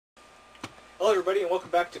Hello everybody and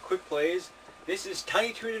welcome back to Quickplays. This is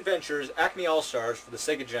Tiny Toon Adventures Acme All-Stars for the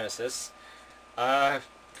Sega Genesis. I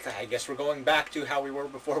guess we're going back to how we were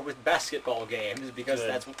before with basketball games because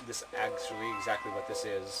that's actually exactly what this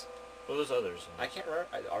is. Well, there's others. I can't remember.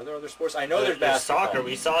 Are there other sports? I know there's basketball. Soccer.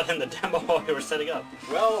 We saw it in the demo while we were setting up.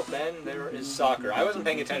 Well, then there is soccer. I wasn't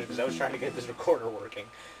paying attention because I was trying to get this recorder working.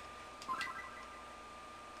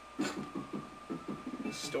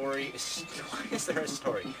 Story. Why is there a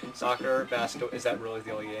story? Soccer, basketball. Is that really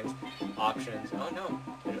the only games? Options. Oh no.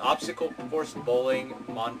 There's obstacle course, bowling,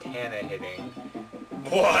 Montana hitting.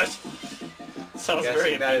 What? Sounds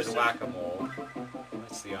very that is whack-a-mole.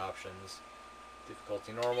 What's the options?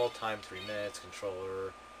 Difficulty normal, time 3 minutes,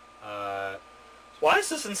 controller. Why is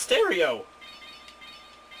this in stereo?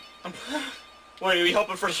 What, are we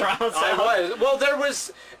hoping for surround sound? I was. Well, there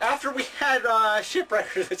was... After we had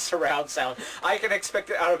Shipwreckers with surround sound, I can expect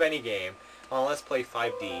it out of any game. Well, let's play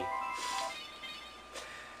 5D.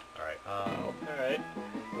 Alright, Alright.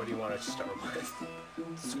 what do you want to start with?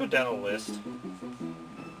 Let's go down a list.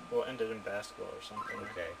 We'll end it in basketball or something.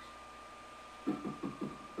 Okay.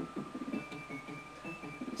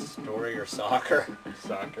 Story or soccer?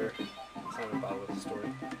 Soccer. It's not even bother with the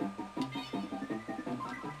story.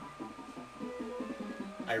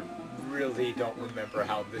 I really don't remember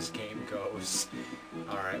how this game goes.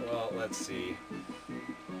 Alright, well, let's see.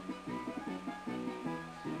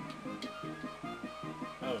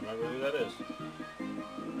 I don't remember who that is.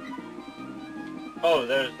 Oh,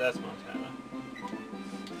 that's Montana.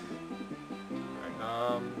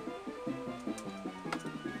 Alright,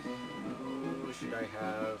 who should I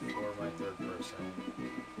have for my third person?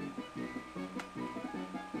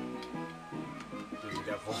 Dizzy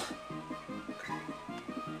Devil.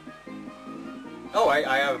 Oh,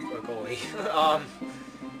 I have a goalie.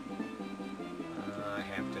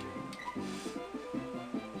 Hampton.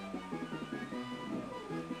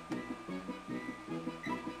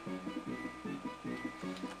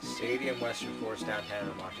 Stadium, Western Force, downtown,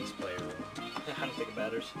 and Monty's Playroom. I don't think it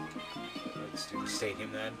matters. Let's do the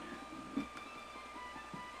stadium then.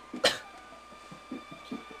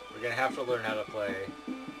 We're gonna have to learn how to play.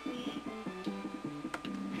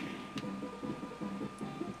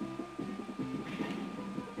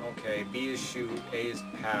 Okay, B is shoot, A is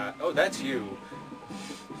pass. Oh, that's you.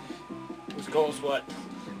 Whose goal is what?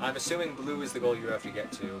 I'm assuming blue is the goal you have to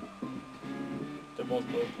get to. They're both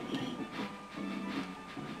blue.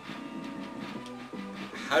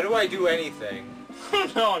 How do I do anything?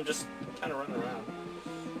 No, I'm just kind of running around.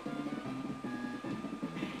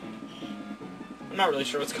 I'm not really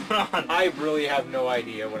sure what's going on. I really have no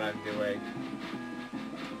idea what I'm doing.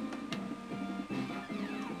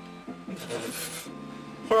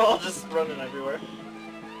 We're all just running everywhere.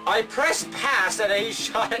 I pressed pass and A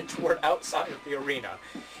shot it toward outside of the arena,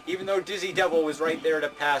 even though Dizzy Devil was right there to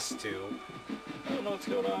pass to. I don't know what's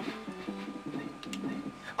going on.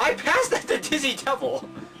 I passed that to Dizzy Devil!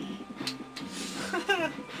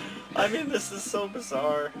 I mean, this is so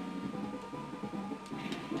bizarre.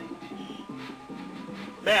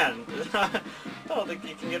 Man, I don't think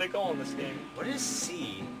you can get a goal in this game. What is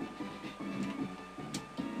C?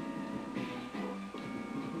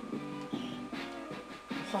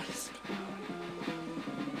 What is going on?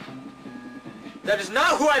 That is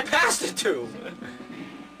not who I passed it to!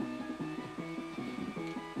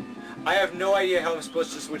 I have no idea how I'm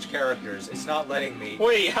supposed to switch characters. It's not letting me.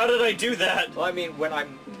 Wait, how did I do that? Well, I mean, when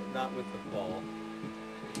I'm not with the ball.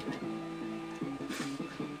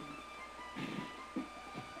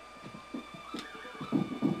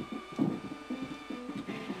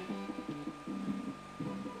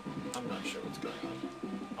 I'm not sure what's going on.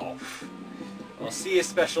 Oh. Well, C is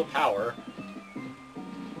special power.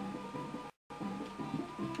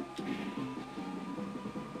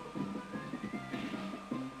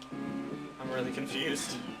 I'm really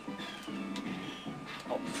confused.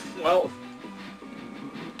 Oh, well.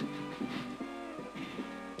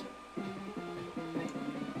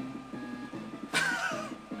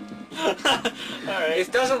 Alright.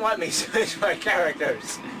 It doesn't let me switch my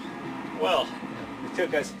characters. Well. It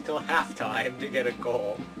took us till halftime to get a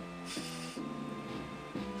goal.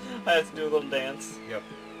 I have to do a little dance. Yep.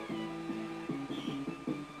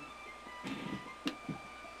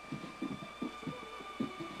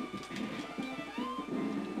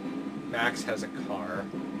 Max has a car.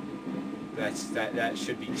 That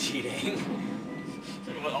should be cheating.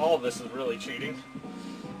 All of this is really cheating.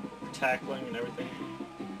 Tackling and everything.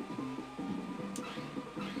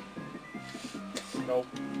 Nope.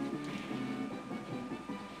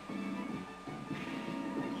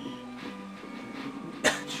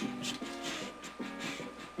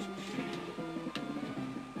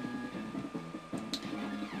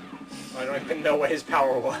 I don't even know what his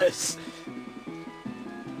power was.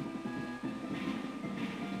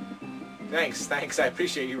 Thanks, I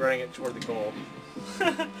appreciate you running it toward the goal.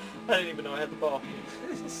 I didn't even know I had the ball.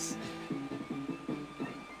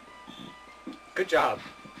 Good job.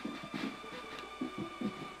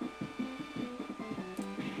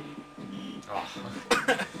 Oh,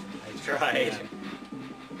 I tried. Man.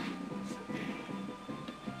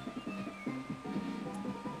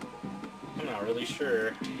 I'm not really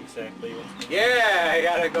sure exactly what's going on. Yeah, I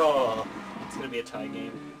got a goal. It's gonna be a tie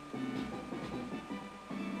game.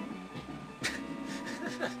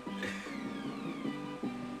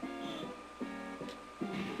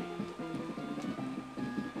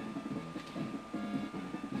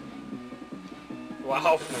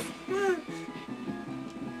 Wow. I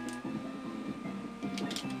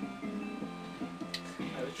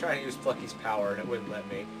was trying to use Plucky's power and it wouldn't let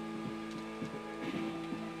me.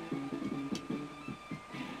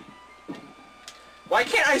 Why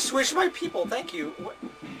can't I switch my people? Thank you. What?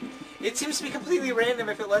 It seems to be completely random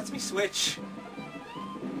if it lets me switch.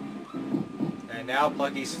 And now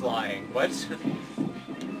Plucky's flying. What?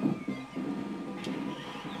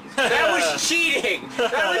 That was cheating!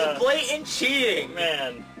 That was blatant cheating!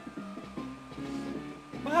 Man.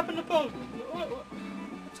 What happened to both?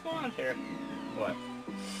 What's going on here? What?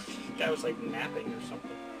 The guy was like napping or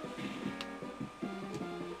something.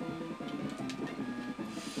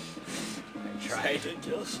 I tried.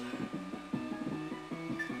 Ridiculous.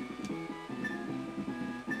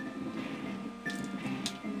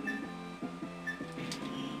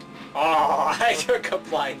 Oh, I took a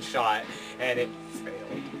blind shot and it failed.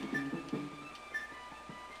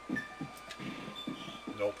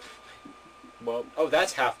 Nope. Well, Oh,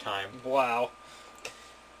 that's halftime. wow.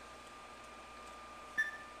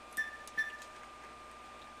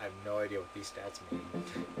 I have no idea what these stats mean.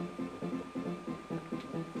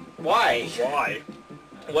 Why? Why?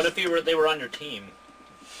 What if they were on your team?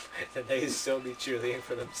 Then they'd still be cheerleading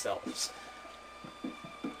for themselves.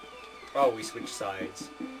 Oh, we switched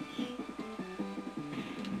sides.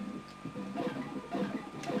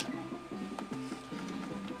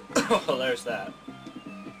 Oh, there's that.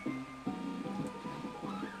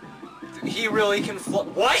 He really can fly.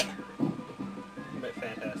 What?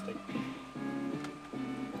 Fantastic.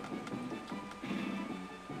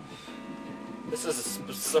 This is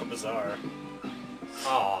so bizarre.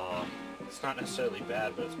 Aww. It's not necessarily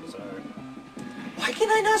bad, but it's bizarre. Why can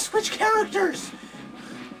I not switch characters?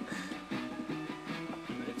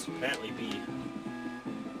 It's apparently B.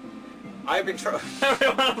 I've been trying.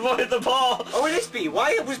 I want to avoid the ball! Oh, it is B.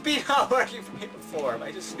 Why was B not working for me before? Am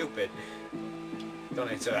I just stupid? Don't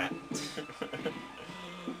answer that.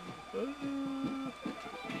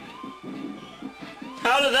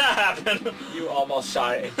 How did that happen? You almost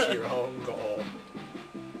shot it into your own goal.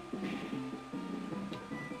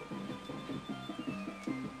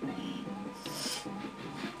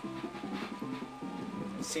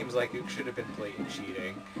 Seems like it should have been blatant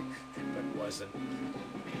cheating, but it wasn't.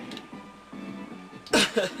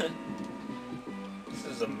 This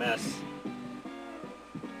is a mess.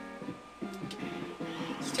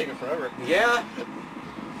 It's taking forever. Yeah.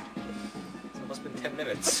 It's almost been 10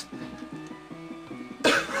 minutes.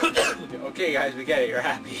 Okay, guys, we get it. You're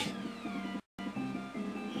happy.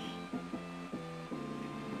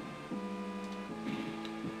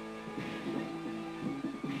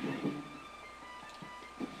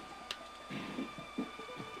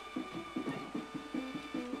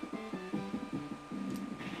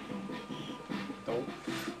 Nope.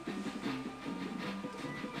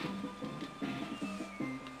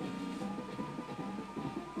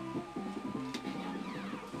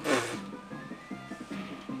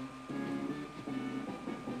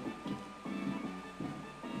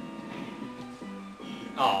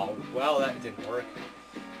 Oh, well, that didn't work.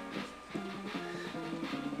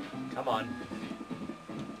 Come on.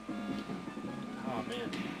 Oh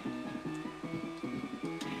man.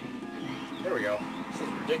 There we go. This is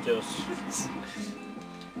ridiculous.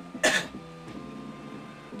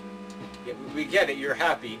 Yeah, we get it. You're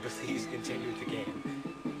happy, but please continue with the game.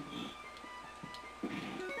 Oh,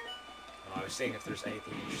 I was seeing if there's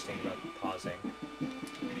anything interesting about pausing.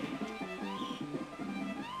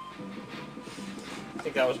 I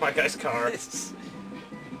think that was my guy's car.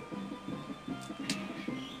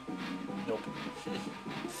 Nope.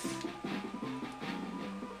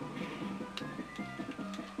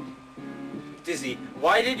 Dizzy,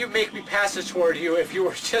 why did you make me pass it toward you if you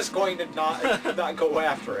were just going to not go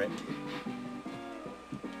after it?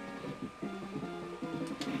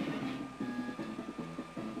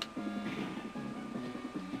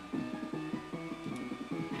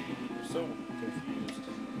 I'm so confused.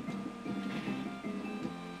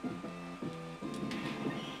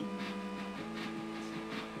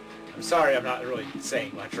 Sorry, I'm not really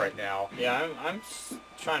saying much right now. Yeah, I'm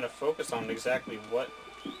trying to focus on exactly what...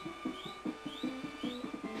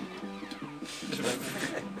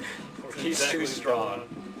 He's exactly too strong.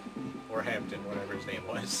 Or Hampton, whatever his name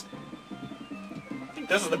was. I think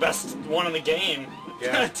this is the best one in the game.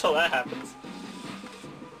 Yeah. Until that happens.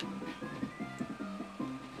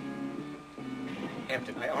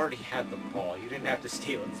 Hampton, I already had the ball. You didn't have to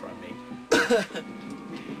steal it from me.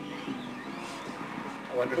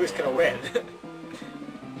 I wonder who's gonna win.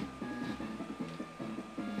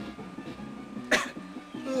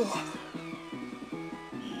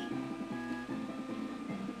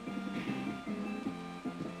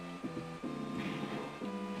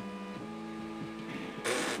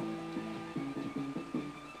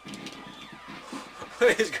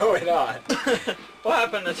 What is going on? What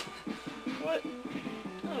happened to... What?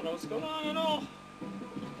 I don't know what's going on at all.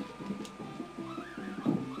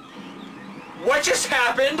 What just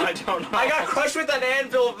happened? I don't know. I got crushed with an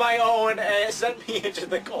anvil of my own and it sent me into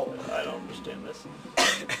the cold. I don't understand this.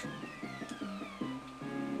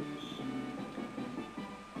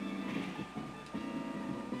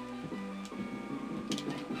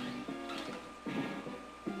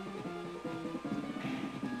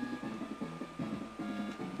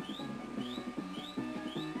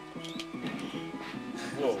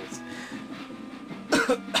 Whoa.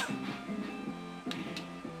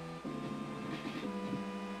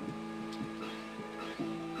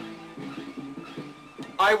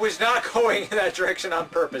 I was not going in that direction on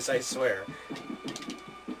purpose, I swear.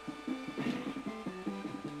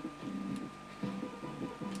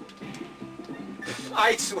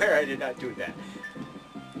 I swear I did not do that.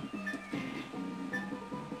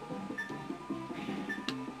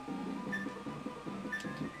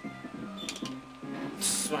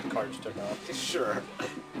 My cards took off. Sure.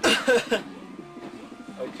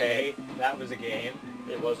 Okay, that was a game.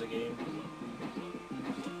 It was a game.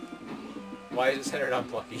 Why is it centered on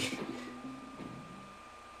Plucky?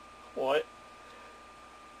 What?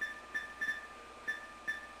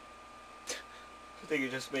 I think you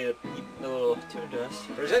just made a little tune to us.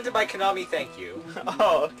 Presented by Konami, thank you.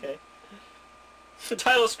 Oh, okay.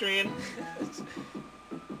 Title screen.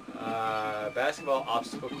 Basketball,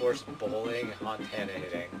 obstacle course, bowling, Montana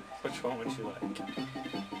hitting. Which one would you like?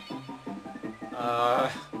 I'm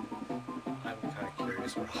kind of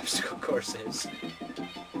curious what obstacle course is.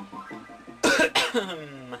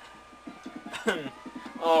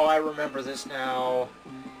 Oh, I remember this now.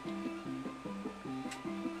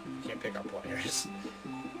 Can't pick up players.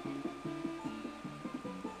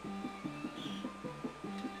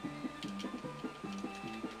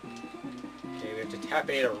 Okay, we have to tap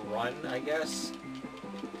A to run, I guess.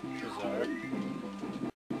 Bizarre.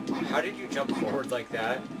 How did you jump forward like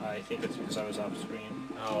that? I think it's because I was off screen.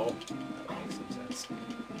 Oh, that makes some sense.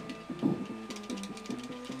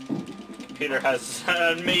 Peter has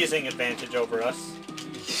an amazing advantage over us.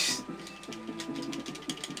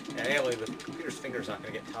 And anyway, the computer's finger's not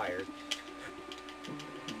going to get tired.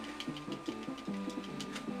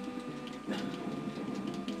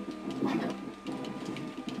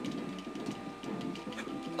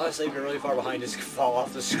 Honestly, if you're really far behind, just fall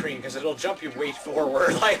off the screen, because it'll jump you way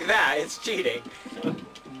forward like that. It's cheating.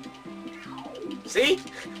 See?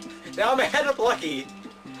 Now I'm ahead of Lucky.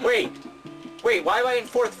 Wait, why am I in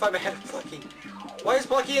fourth if I'm ahead of Plucky? Why is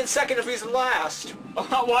Plucky in second if he's in last?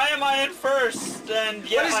 Why am I in first? And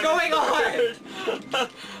yeah, What is going on?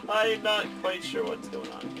 I'm not quite sure what's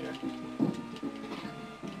going on here.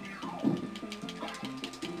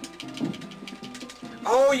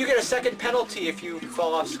 Oh, you get a second penalty if you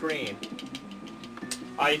fall off screen.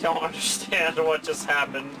 I don't understand what just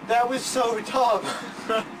happened. That was so dumb.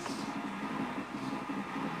 And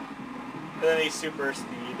then a super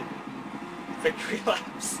speed victory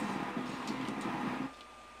laps.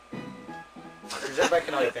 Presented by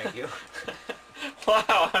Konami, thank you.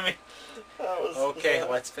 Wow, I mean, that was... Okay,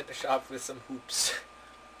 let's finish off with some hoops.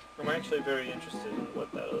 I'm actually very interested in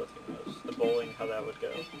what that other thing was. The bowling, how that would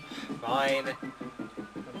go. Fine.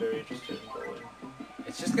 I'm very interested in bowling.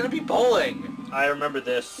 It's just gonna be bowling. I remember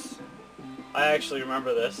this. I actually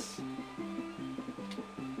remember this.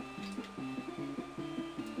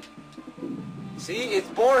 See, it's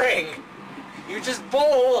boring. You just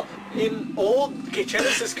bowl in old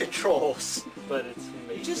Genesis controls. But it's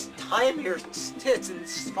amazing. You just time your hits in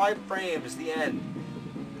 5 frames, the end.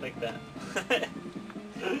 Like that.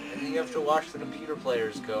 And then you have to watch the computer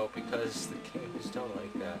players go because the game is done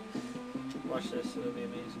like that. Watch this, it'll be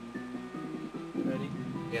amazing. Ready?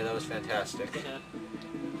 Yeah, that was fantastic. Yeah.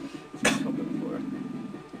 Hoping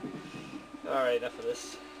for. Alright, enough of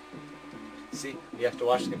this. See, you have to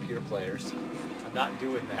watch the computer players. I'm not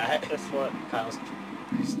doing that. Guess what? Kyle's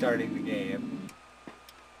starting the game.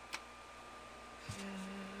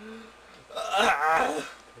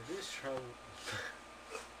 Reduce from...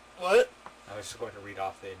 What? I was just going to read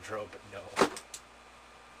off the intro, but no.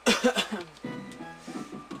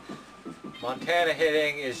 Montana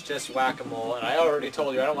hitting is just whack-a-mole, and I already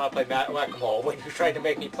told you I don't want to play whack-a-mole when you tried to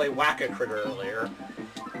make me play whack-a-critter earlier.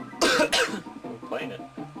 We're playing it.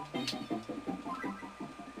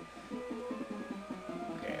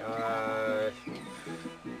 Okay, I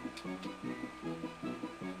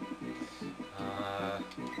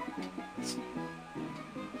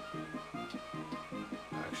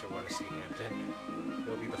actually want to see Hampton.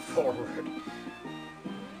 He'll be the forward.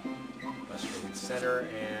 Western center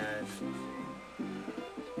and...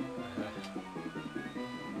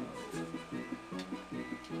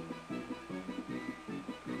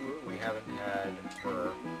 we haven't had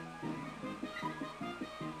her.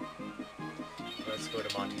 Let's go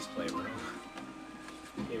to Monty's playroom.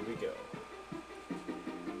 Here we go.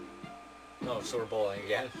 Oh, so we're bowling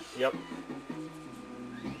again. Yep.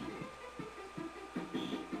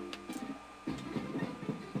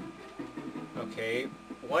 Okay,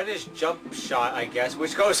 one is jump shot, I guess,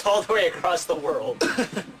 which goes all the way across the world.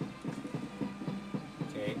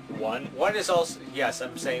 Okay, one is also, yes,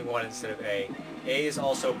 I'm saying one instead of A. A is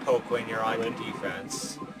also poke when you're on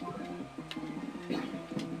defense.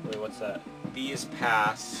 Wait, what's that? B is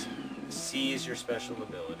pass. C is your special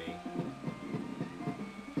ability.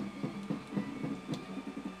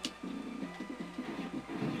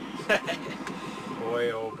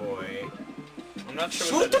 Boy, oh boy. I'm not sure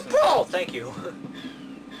Shoot what the that ball! Thank you.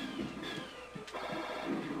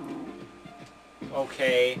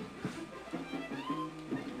 Okay.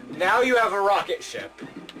 Now you have a rocket ship.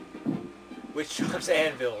 Which drops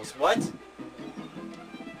anvils. What?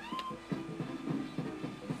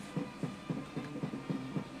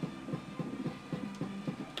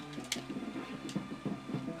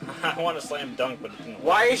 I want to slam dunk, but it didn't work.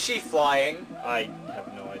 Why is she flying? I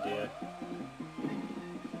have no idea.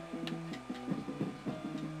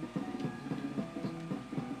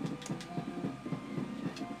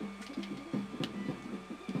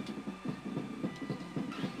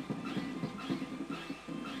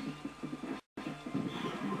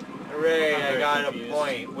 Hooray, I'm I very got confused. a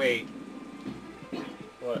point. Wait.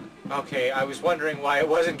 What? Okay, I was wondering why it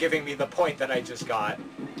wasn't giving me the point that I just got.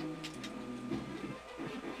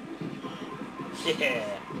 Yeah.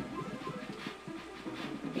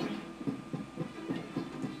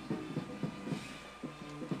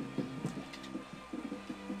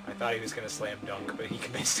 I thought he was gonna slam dunk, but he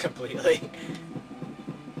missed completely.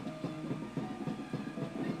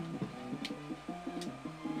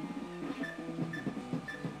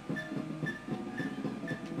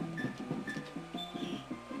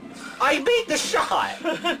 I beat the shot!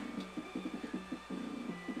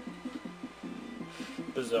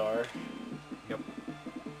 Bizarre. Yep.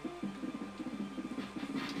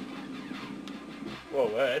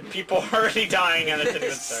 Whoa, people are already dying and it didn't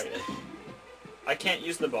even start yet. I can't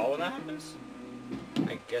use the ball when that happens?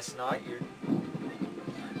 I guess not. You're...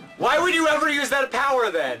 Why would you ever use that power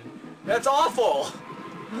then? That's awful!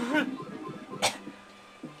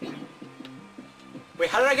 Wait,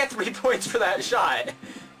 how did I get 3 points for that shot?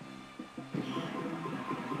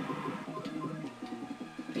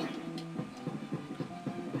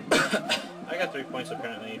 I got 3 points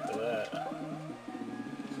apparently for that.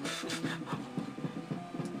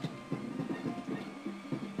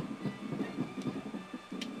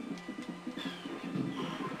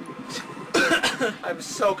 I'm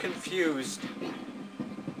so confused.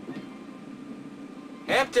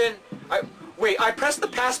 Hampton! Wait, I pressed the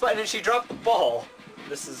pass button and she dropped the ball.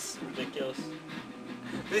 This is ridiculous.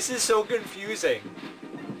 This is so confusing.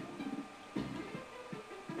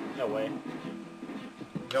 No way.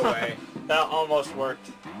 No way. That almost worked.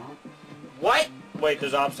 What? Wait,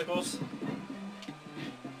 there's obstacles?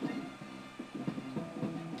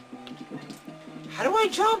 How do I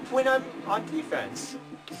jump when I'm on defense?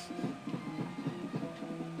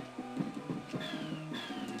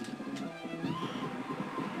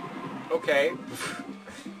 Okay.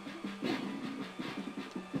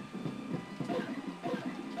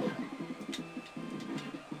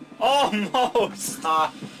 Almost!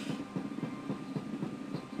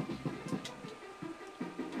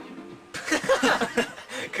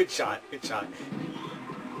 Good shot, good shot.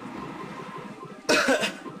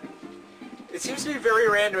 It seems to be very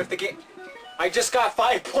random if the game... I just got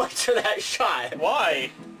 5 points for that shot.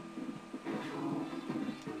 Why?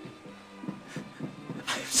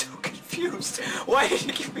 I'm so confused. Why did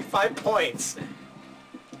you give me 5 points?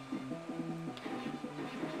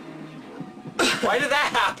 Why did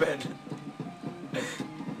that happen?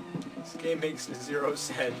 This game makes 0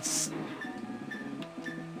 sense.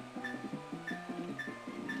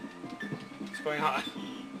 What's going on?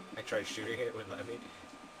 I tried shooting it, it wouldn't let me.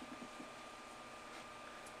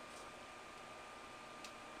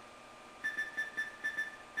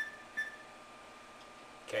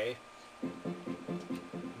 Okay.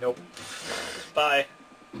 Nope. Bye.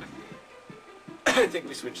 I think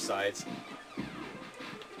we switched sides.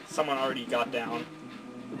 Someone already got down.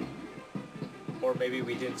 Or maybe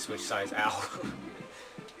we didn't switch sides. Ow.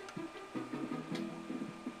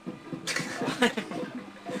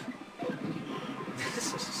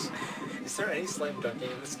 Is there any slam dunking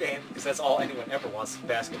in this game? Because that's all anyone ever wants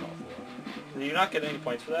basketball for. Did you not get any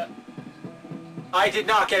points for that? I did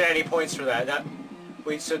not get any points for that.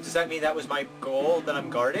 Wait, so does that mean that was my goal that I'm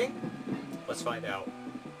guarding? Let's find out.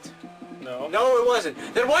 No. No, it wasn't.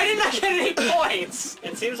 Then why didn't I get any points?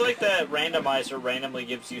 It seems like the randomizer randomly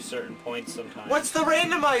gives you certain points sometimes. What's the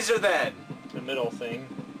randomizer then? The middle thing.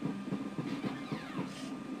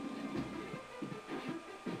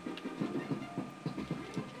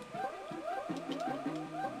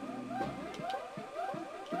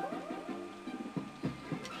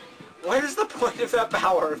 What is the point of that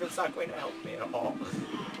power if it's not going to help me at all?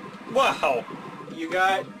 Wow! You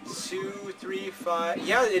got 2, 3, 5...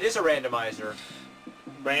 Yeah, it is a randomizer.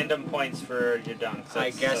 Random points for your dunks. I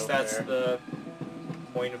guess so that's fair. the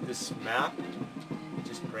point of this map. It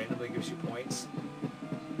just randomly gives you points.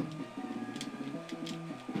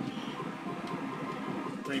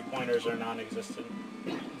 3-pointers are non-existent.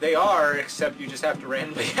 They are, except you just have to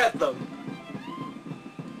randomly get them.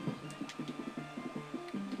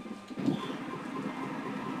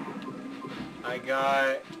 I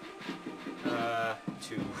got...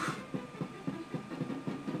 2.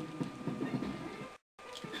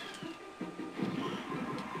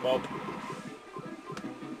 Well,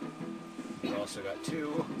 You also got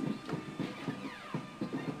 2.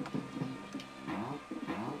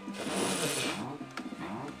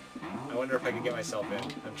 I wonder if I can get myself in.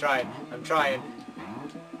 I'm trying. I'm trying.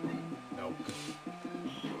 Nope.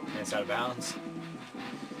 And it's out of bounds.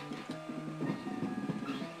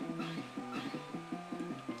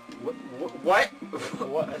 What?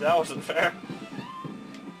 what? That wasn't fair.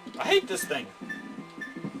 I hate this thing.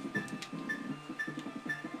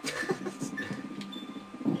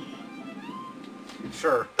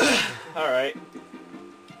 Sure. Alright.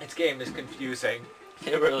 This game is confusing.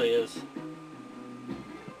 It really is.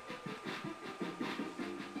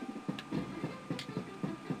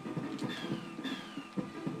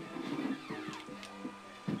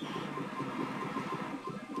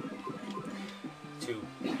 Two.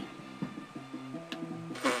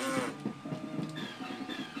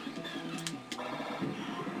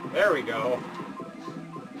 There we go.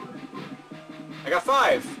 I got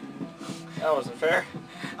 5. That wasn't fair.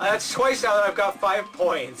 That's twice now that I've got 5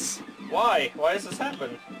 points. Why? Why does this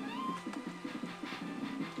happen?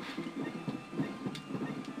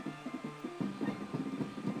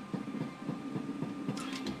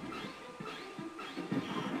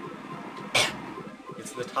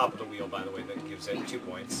 It's the top of the wheel, by the way, that gives it 2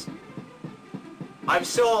 points. I'm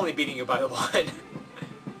still only beating you by 1.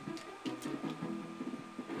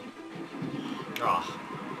 Ah.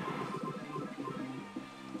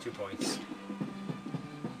 2 points.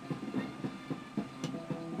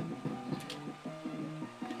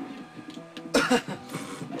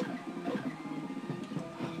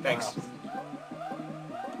 Thanks. Wow.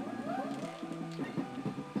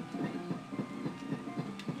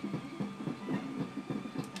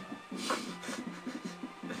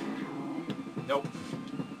 Nope.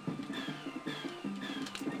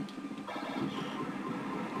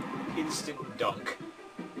 Instant dunk.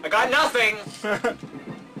 I got nothing!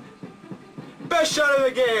 Best shot of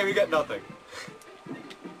the game! You got nothing.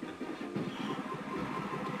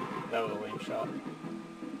 That was a lame shot.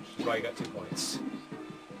 Which is why you got 2 points.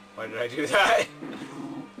 Why did I do that?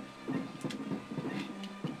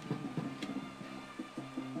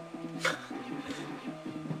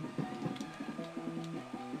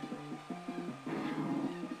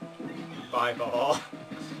 Bye, ball.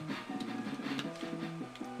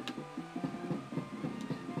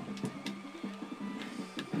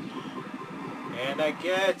 And I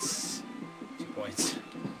get 2 points.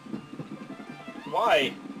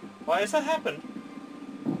 Why? Why does that happen?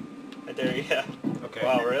 I dare you. Yeah. Okay.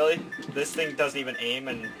 Wow, really? This thing doesn't even aim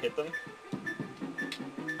and hit them?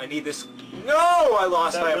 I need this. No! I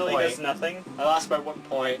lost That by really a point. does nothing? I lost by 1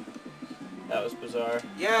 point. That was bizarre.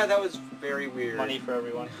 Yeah, that was very weird. Money for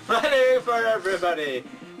everyone. Money for everybody!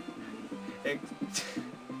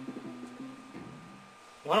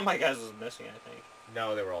 One of my guys was missing, I think.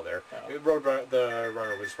 No, they were all there. Oh. The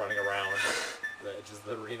runner was running around the edges of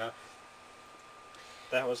the arena.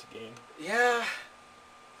 That was a game. Yeah.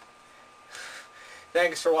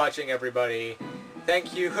 Thanks for watching, everybody.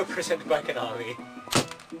 Thank you, presented by Konami.